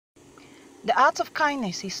The art of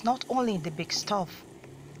kindness is not only the big stuff.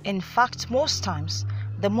 In fact, most times,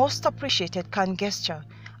 the most appreciated kind gesture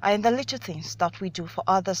are in the little things that we do for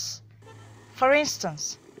others. For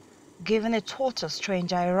instance, giving a total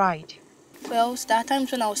stranger a ride. Well, there are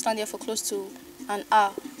times when I will stand there for close to an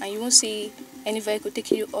hour and you won't see any vehicle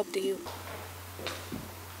taking you up the hill.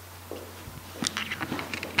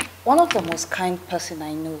 One of the most kind person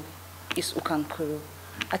I know is Ukankuru.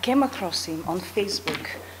 I came across him on Facebook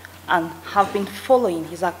and have been following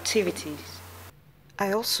his activities.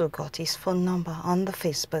 I also got his phone number on the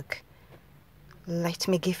Facebook. Let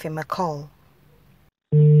me give him a call.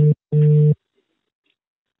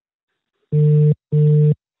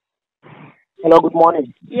 Hello, good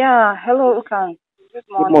morning. Yeah, hello Ukan. Good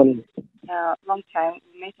Good morning. morning. Long time.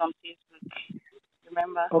 We met on Facebook.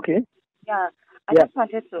 Remember? Okay. Yeah. I Yeah. just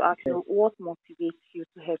wanted to ask you what motivates you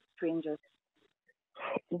to help strangers?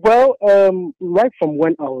 Well, right from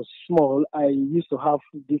when I was small, I used to have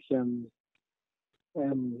this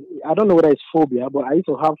I don't know whether it's phobia, but I used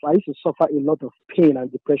to suffer a lot of pain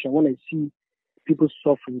and depression when I see people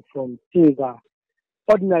suffering from things that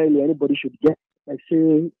ordinarily anybody should get, like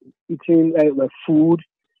say eating food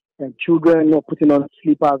and children not putting on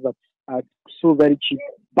slippers that are so very cheap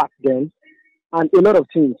back then, and a lot of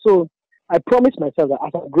things. So I promised myself that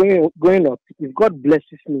as I'm growing up, if God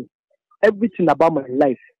blesses me, everything about my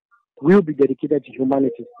life will be dedicated to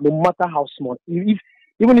humanity, no matter how small.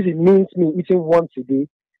 Even if it means me eating once a day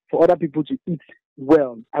for other people to eat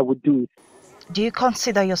well, I would do it. Do you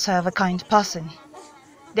consider yourself a kind person?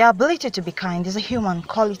 The ability to be kind is a human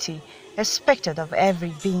quality expected of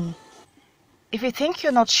every being. If you think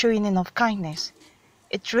you're not showing enough kindness,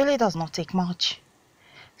 it really does not take much.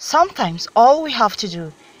 Sometimes all we have to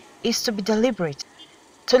do is to be deliberate,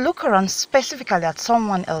 to look around specifically at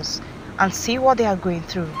someone else and see what they are going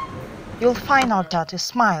through. You'll find out that a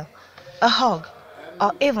smile, a hug,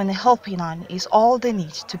 or even a helping hand is all they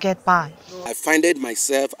need to get by. I find it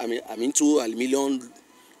myself, I'm into aluminium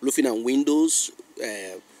roofing and windows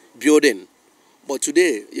building. But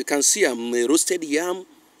today, you can see I'm a roasted yam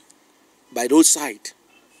by roadside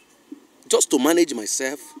just to manage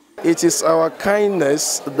myself. It is our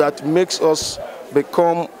kindness that makes us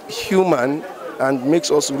become human and makes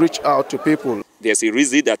us reach out to people. There's a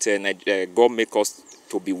reason that God make us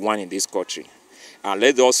to be one in this country. And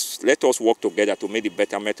let us work together to make the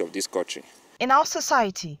betterment of this country. In our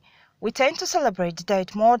society, we tend to celebrate the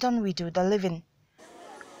dead more than we do the living.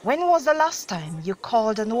 When was the last time you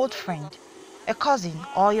called an old friend, a cousin,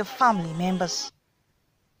 or your family members?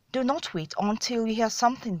 Do not wait until you hear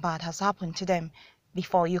something bad has happened to them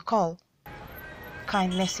before you call.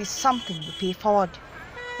 Kindness is something you pay forward.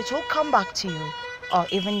 It will come back to you or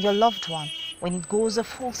even your loved one when it goes a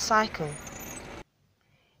full cycle.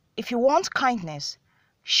 If you want kindness,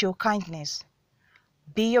 show kindness.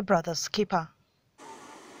 Be your brother's keeper.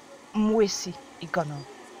 Mwesi Igano.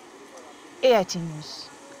 AIT News,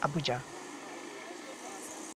 Abuja.